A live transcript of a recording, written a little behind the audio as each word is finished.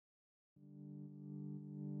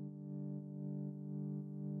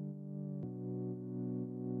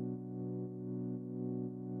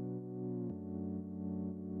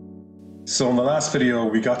So in the last video,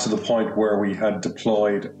 we got to the point where we had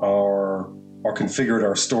deployed or configured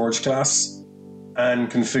our storage class and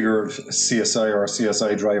configured CSI or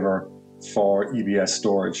CSI driver for EBS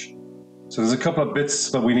storage. So there's a couple of bits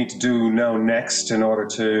that we need to do now next in order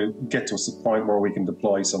to get to a point where we can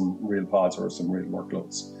deploy some real pods or some real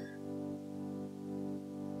workloads.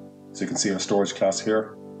 So you can see our storage class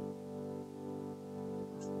here.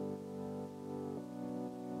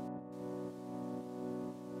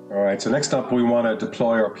 All right, so next up we want to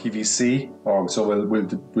deploy our PVC, so we'll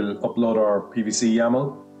upload our PVC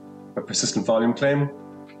YAML, a persistent volume claim,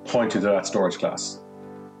 pointing to that storage class.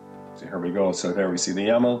 So here we go, so there we see the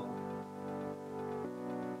YAML.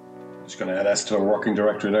 Just going to add S to our working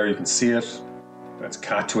directory there, you can see it. Let's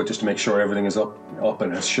cat to it just to make sure everything is up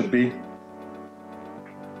and as should be.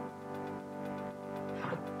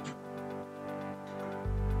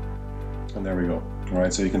 And there we go. All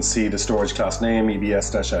right, so you can see the storage class name,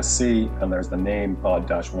 EBS-SC, and there's the name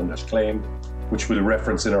pod-1-claim, which we'll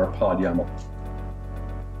reference in our pod YAML.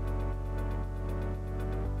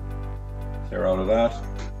 Clear out of that.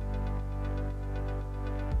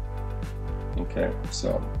 Okay,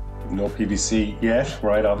 so no PVC yet,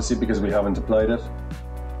 right? Obviously, because we haven't deployed it.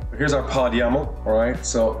 But here's our pod YAML, all right?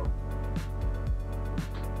 So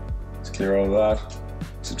let's clear out of that.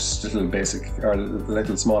 It's just a little basic, or a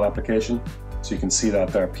little small application. So you can see that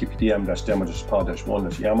there,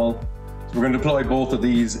 ppdm-demo-pod-1-YAML. So we're going to deploy both of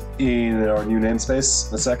these in our new namespace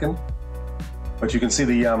in a second. But you can see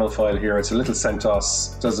the YAML file here. It's a little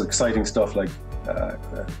CentOS. It does exciting stuff like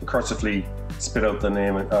recursively spit out the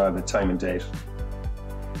name, the time and date.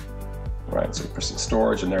 Right, so persistent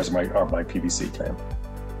storage, and there's my PVC claim.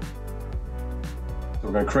 So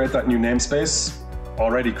we're going to create that new namespace.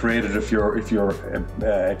 Already created if you're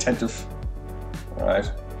attentive. All right.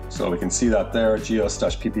 So we can see that there,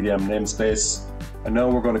 geos-ppdm namespace. And now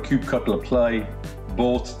we're going to kubectl apply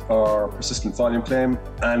both our persistent volume claim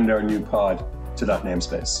and our new pod to that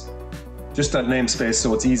namespace. Just that namespace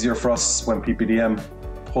so it's easier for us when PPDM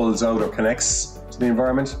pulls out or connects to the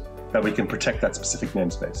environment that we can protect that specific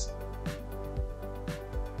namespace.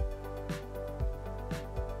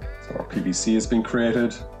 So our PVC has been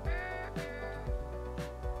created.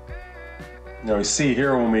 Now you see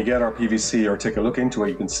here when we get our PVC or take a look into it,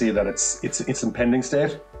 you can see that it's in pending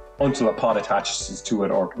state until a pod attaches to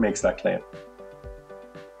it or makes that claim.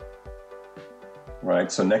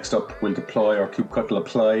 Right, so next up we'll deploy our kubectl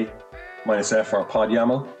apply -f our pod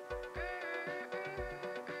YAML.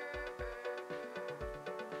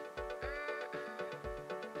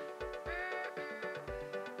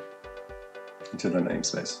 Into the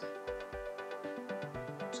namespace.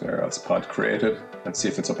 So that's pod created. Let's see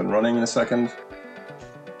if it's up and running in a second.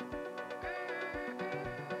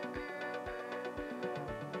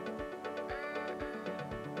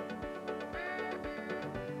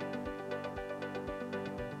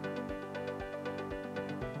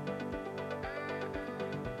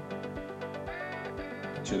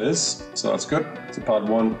 Which it is, so that's good. It's a pod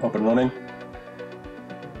 1 up and running.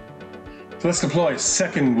 So let's deploy a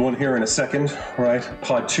second one here in a second, right?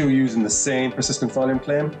 Pod 2 using the same persistent volume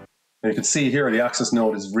claim. And you can see here the access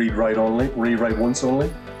node is read-write only, read-write once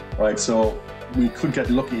only, right? So we could get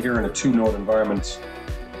lucky here in a 2-node environment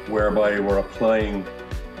whereby we're applying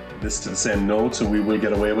this to the same node, so we will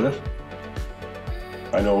get away with it.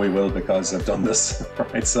 I know we will because I've done this,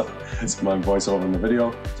 right? So it's my voiceover in the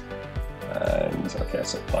video. And okay,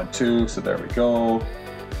 so pod 2, so there we go.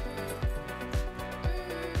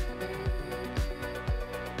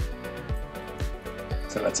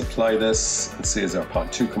 So let's apply this and see as our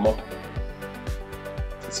pod 2 come up.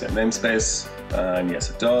 It's the same namespace, and yes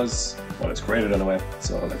it does. Well, it's created anyway,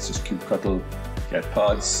 so let's just kubectl get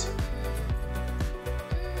pods.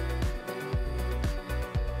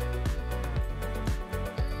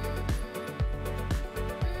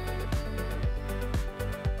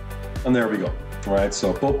 And there we go. All right,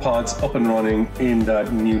 so both pods up and running in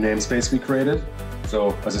that new namespace we created.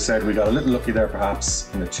 So as I said, we got a little lucky there perhaps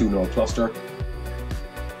in the 2-node cluster.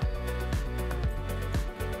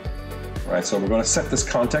 Right, so we're going to set this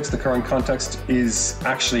context. The current context is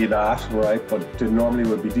actually that, right? But it normally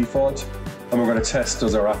would be default. And we're going to test,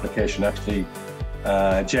 does our application actually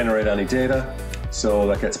generate any data? So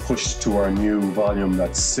that gets pushed to our new volume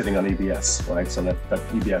that's sitting on EBS, right? So that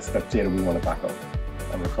EBS, that data we want to back up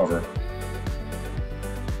and recover.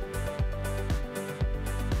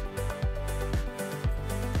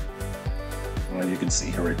 And you can see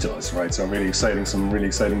here it does, right? So really exciting, some really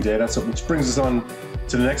exciting data. So which brings us on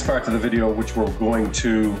to the next part of the video, which we're going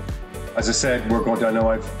to, as I said, we're going to, I know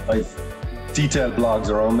I've detailed blogs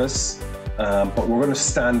around this, but we're going to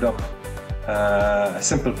stand up a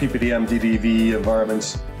simple PPDM DDVE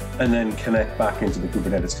environment, and then connect back into the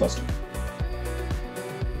Kubernetes cluster.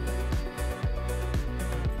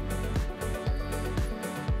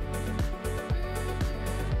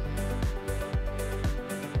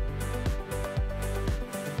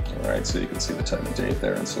 All right, so you can see the time and date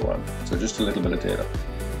there and so on. So just a little bit of data.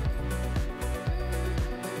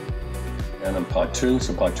 And I'm pod 2,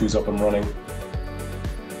 so pod 2 is up and running.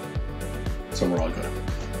 So we're all good.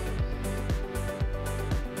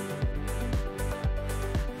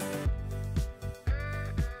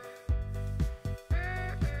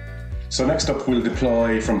 So next up, we'll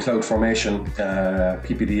deploy from Cloudformation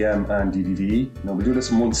PPDM and DDVE. Now we'll do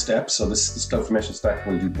this in one step, so this Cloudformation stack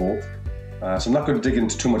will do both. So I'm not going to dig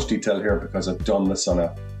into too much detail here because I've done this on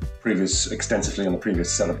extensively on a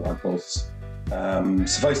previous set of blog posts.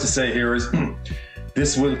 Suffice to say here is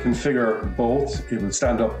this will configure both, it will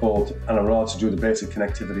stand up both, and it will also do the basic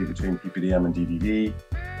connectivity between PPDM and DDVE,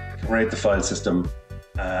 create the file system,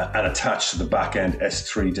 and attach to the backend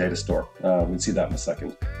S3 Datastore. We'll see that in a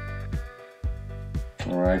second.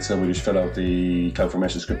 All right, so we just fill out the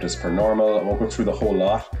Cloudformation script as per normal. I won't go through the whole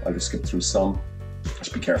lot, I'll just skip through some.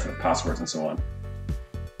 Just be careful of passwords and so on.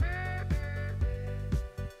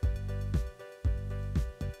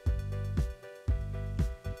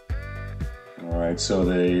 All right, so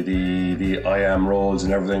the IAM roles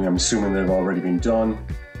and everything, I'm assuming they've already been done.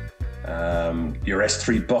 Your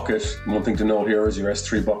S3 bucket, one thing to note here is your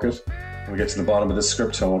S3 bucket, when we get to the bottom of this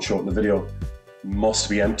script, I won't show it in the video, must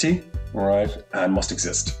be empty, all right, and must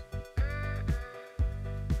exist.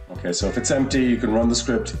 Okay, so if it's empty, you can run the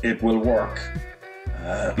script, it will work.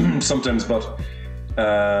 Sometimes, but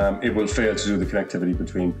it will fail to do the connectivity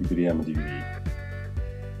between PPDM and DDVE.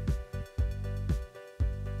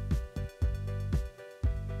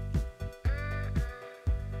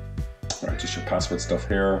 All right, just your password stuff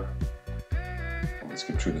here. I'm going to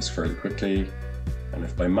skip through this fairly quickly. And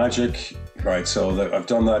if by magic, right, so I've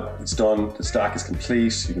done that, it's done, the stack is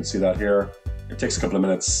complete, you can see that here. It takes a couple of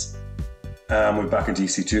minutes. We're back in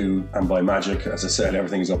EC2, and by magic, as I said,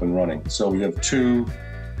 everything is up and running. So we have 2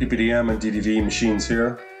 PPDM and DDVE machines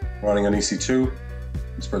here running on EC2.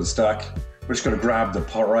 As per the stack, we're just going to grab the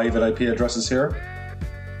private IP addresses here,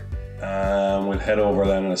 and we'll head over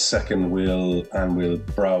then in a second. We'll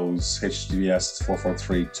browse HTTPS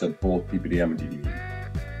 443 to both PPDM and DDVE.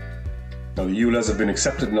 Now the ULAs have been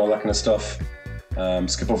accepted and all that kind of stuff.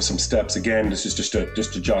 Skip over some steps again. This is just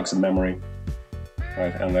to jog some memory.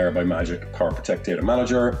 Right, and there by magic, Power Protect Data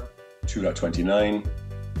Manager 2.29.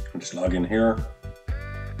 I'll just log in here.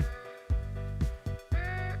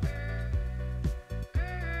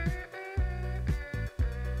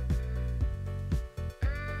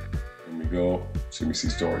 There we go.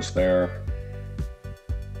 CBC storage there.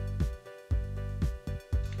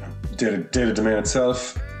 Data domain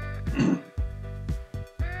itself.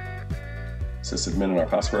 Sysadmin and our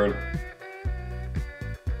password.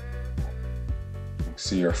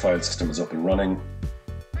 See our file system is up and running.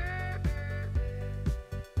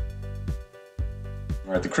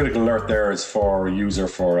 All right, the critical alert there is for user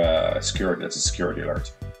for security. It's a security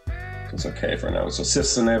alert. So it's okay for now. So sys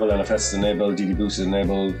is enabled, NFS is enabled, DD boost is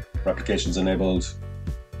enabled, replications enabled.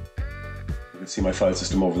 You can see my file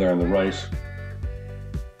system over there on the right.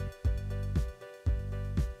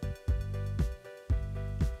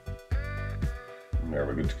 There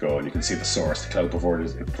we're good to go, and you can see the source, the cloud provider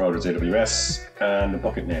is AWS, and the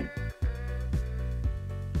bucket name.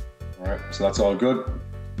 All right, so that's all good.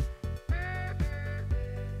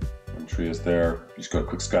 Entry is there. Just got a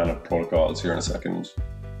quick scan of protocols here in a second.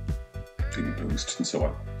 DD boost and so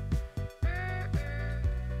on.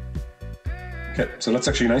 Okay, so that's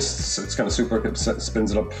actually nice. It's kind of super. It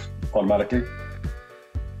spins it up automatically.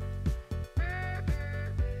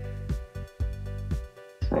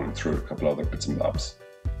 Running through a couple other bits and bobs.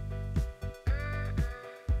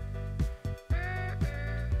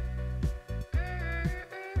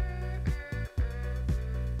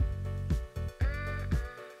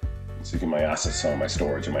 So you get my assets on my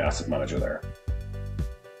storage and my asset manager there.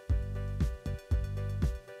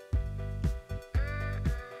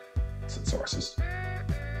 Asset sources.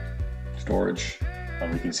 Storage.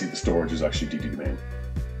 And we can see the storage is actually DD domain.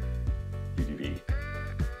 DDVE.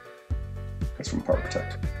 That's from Power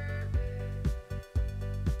Protect.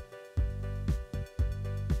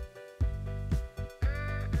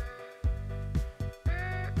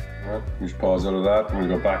 Alright, we just pause out of that and we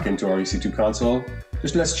go back into our EC2 console.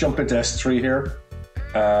 Just let's jump into S3 here.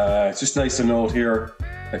 It's just nice to note here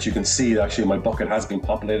that you can see that actually my bucket has been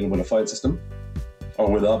populated with a file system, or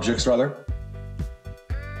with objects rather.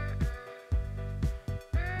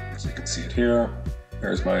 So you can see it here.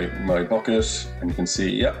 There's my bucket, and you can see,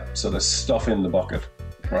 yep, so there's stuff in the bucket.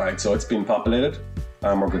 Right, so it's been populated,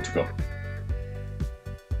 and we're good to go.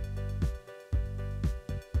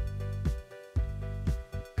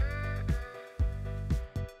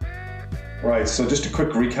 Right, so just a quick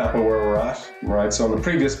recap of where we're at. Right, so in the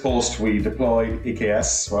previous post, we deployed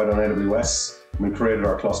EKS right on AWS. We created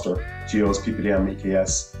our cluster, Geos, PPDM,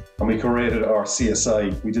 EKS, and we created our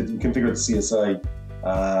CSI. We configured the CSI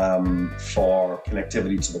for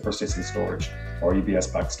connectivity to the persistent storage or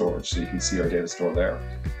EBS backed storage, so you can see our data store there.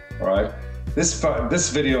 All right. This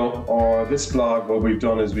video or this blog, what we've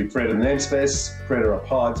done is we've created a namespace, created our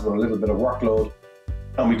pods with a little bit of workload,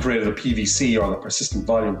 and we created a PVC or the persistent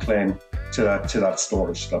volume claim to that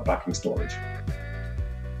storage, to that backing storage.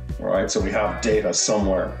 All right. So we have data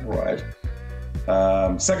somewhere. Right.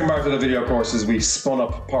 Second part of the video, of course, is we spun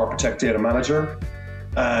up Power Protect Data Manager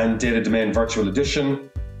and Data Domain Virtual Edition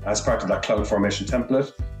as part of that Cloudformation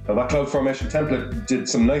template. Now that Cloudformation template did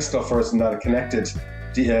some nice stuff for us in that it connected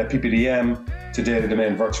PPDM to Data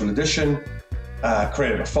Domain Virtual Edition,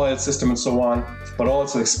 created a file system and so on, but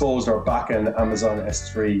also exposed our backend Amazon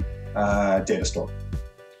S3 data store.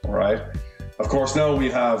 All right. Of course, now we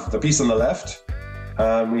have the piece on the left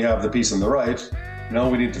and we have the piece on the right. Now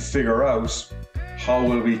we need to figure out how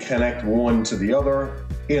will we connect one to the other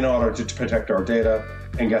in order to protect our data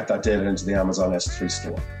and get that data into the Amazon S3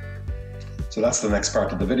 store. So that's the next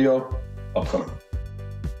part of the video, upcoming.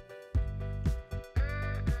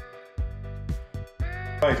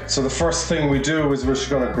 Right, so the first thing we do is we're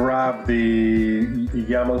just going to grab the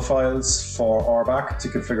YAML files for RBAC to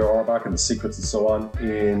configure RBAC and the secrets and so on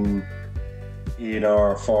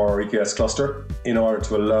for EKS cluster in order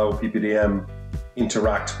to allow PPDM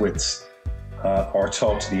interact with or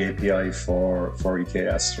talk to the API for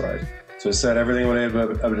EKS, right? So I said everything with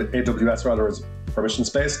AWS rather is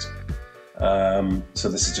permission-based. So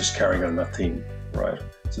this is just carrying on that theme, right?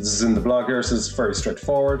 So this is in the blog here, so it's very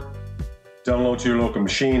straightforward. Download to your local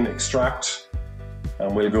machine, extract,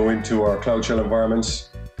 and we'll go into our Cloud Shell environment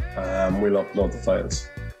and we'll upload the files.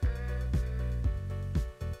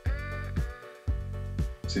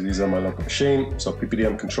 See, these are my local machine. So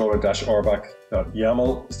PPDM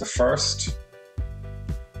controller-rbac.yaml is the first.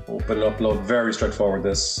 Open and upload, very straightforward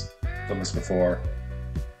this. Done this before.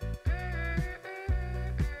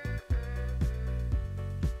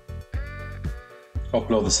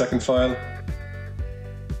 Upload the second file.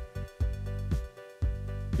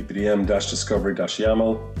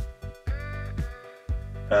 PPDM-discovery-YAML.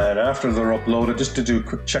 And after they're uploaded, just to do a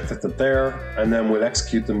quick check that they're there, and then we'll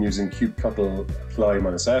execute them using kubectl apply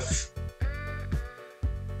 -f.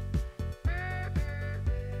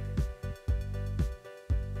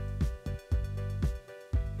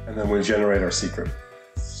 And then we'll generate our secret.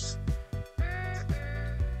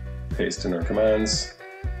 Paste in our commands.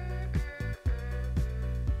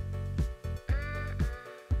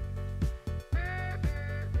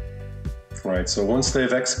 Right, so once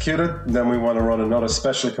they've executed, then we want to run another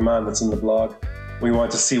special command that's in the blog. We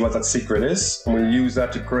want to see what that secret is, and we'll use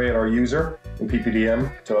that to create our user in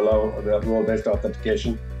PPDM to allow that role-based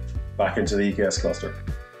authentication back into the EKS cluster.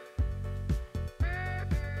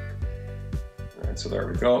 Right, so there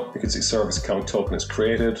we go. You can see service account token is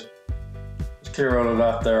created. Just clear out of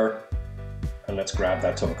that there, and let's grab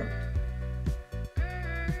that token.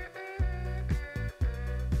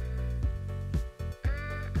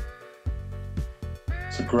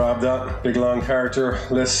 So grab that big long character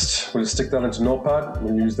list, we'll stick that into Notepad.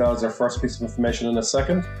 We'll use that as our first piece of information in a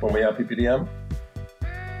second when we have PPDM.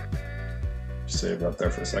 Just save that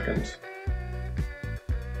there for a second.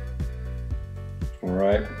 All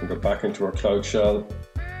right, we'll go back into our Cloud Shell.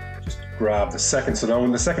 Just grab the second. So now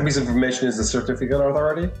when the second piece of information is the certificate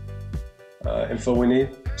authority info we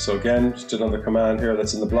need. So again, just another command here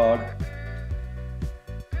that's in the blog.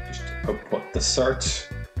 Just output the cert.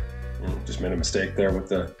 Just made a mistake there with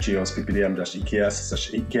the geos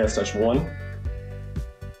ppdm-EKS/EKS-1.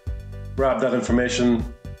 Grab that information,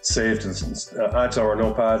 save to add to our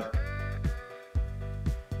Notepad.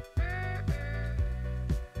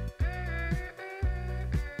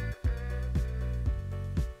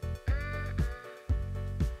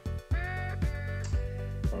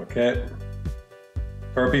 Okay.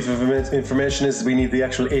 Third piece of information is we need the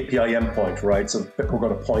actual API endpoint, right? So we're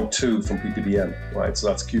going to point to from PPDM, right? So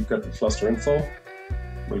that's kubectl cluster info.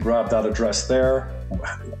 We'll grab that address there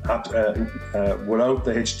without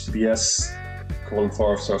the HTTPS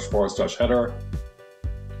 ://header,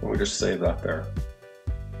 and we just save that there.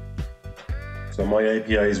 So my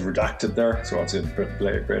API is redacted there, so I'll see it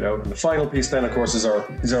grayed out. And the final piece then, of course, is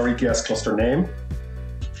our EKS cluster name.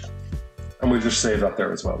 and we'll just save that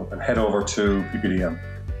there as well and head over to PPDM.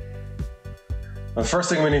 The first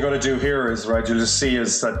thing we're going to do here is, right, you'll just see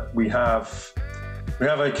is that we have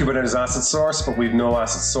a Kubernetes asset source, but we've no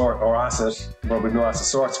asset source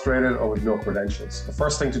created, or we've no credentials. The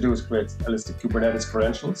first thing to do is create a list of Kubernetes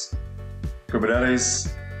credentials.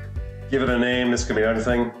 Kubernetes, give it a name. This can be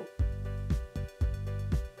anything.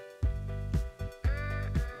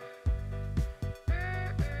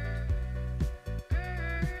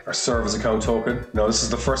 Our service account token. Now this is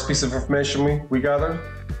the first piece of information we gathered.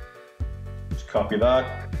 Just copy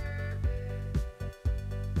that.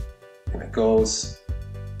 And it goes.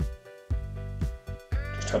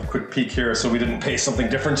 Just have a quick peek here so we didn't paste something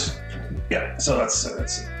different. Yeah, so that's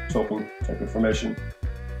token type information.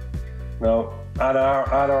 Now add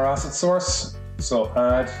our asset source. So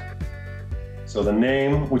the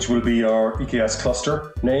name, which will be our EKS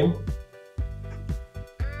cluster name.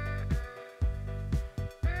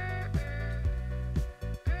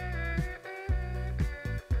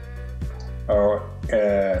 Our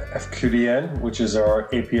FQDN, which is our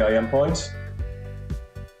API endpoint.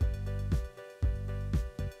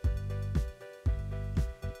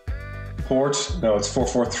 Port, now it's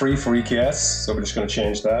 443 for EKS, so we're just going to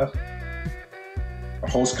change that. Our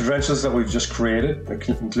host credentials that we've just created,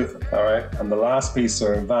 all right, and the last piece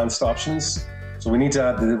are advanced options. So we need to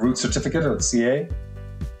add the root certificate or the CA.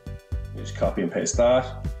 You just copy and paste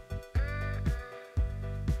that.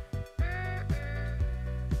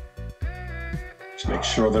 Make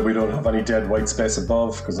sure that we don't have any dead white space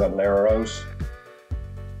above, because that'll error out.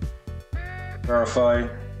 Verify.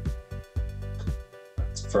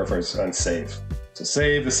 Verify and save. So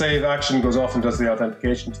the save action goes off and does the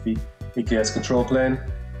authentication to the EKS Control Plane,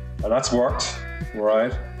 and that's worked,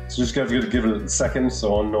 right? So just give it a second.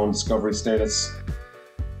 So unknown discovery status.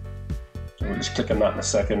 So we'll just click on that in a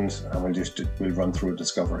second, and we'll run through a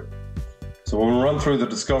discovery. So when we run through the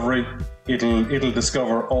discovery, it'll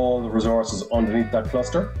discover all the resources underneath that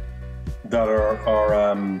cluster that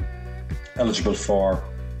are eligible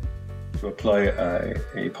to apply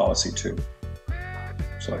a policy to.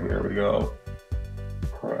 So here we go.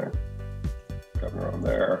 All right, grabbing around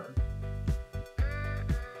there.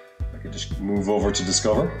 I can just move over to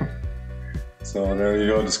discover. So there you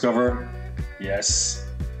go, discover. Yes.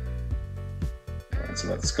 So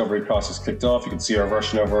that discovery process kicked off. You can see our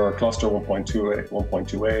version of our cluster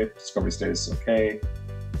 1.28. Discovery status is okay.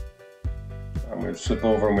 And we'll flip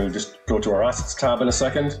over and we'll just go to our assets tab in a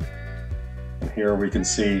second. And here we can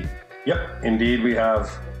see, yep, indeed we have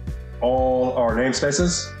all our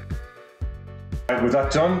namespaces. And with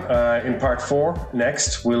that done, in part 4,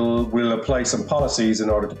 next we'll apply some policies in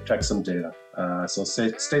order to protect some data. So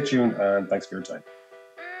stay tuned, and thanks for your time.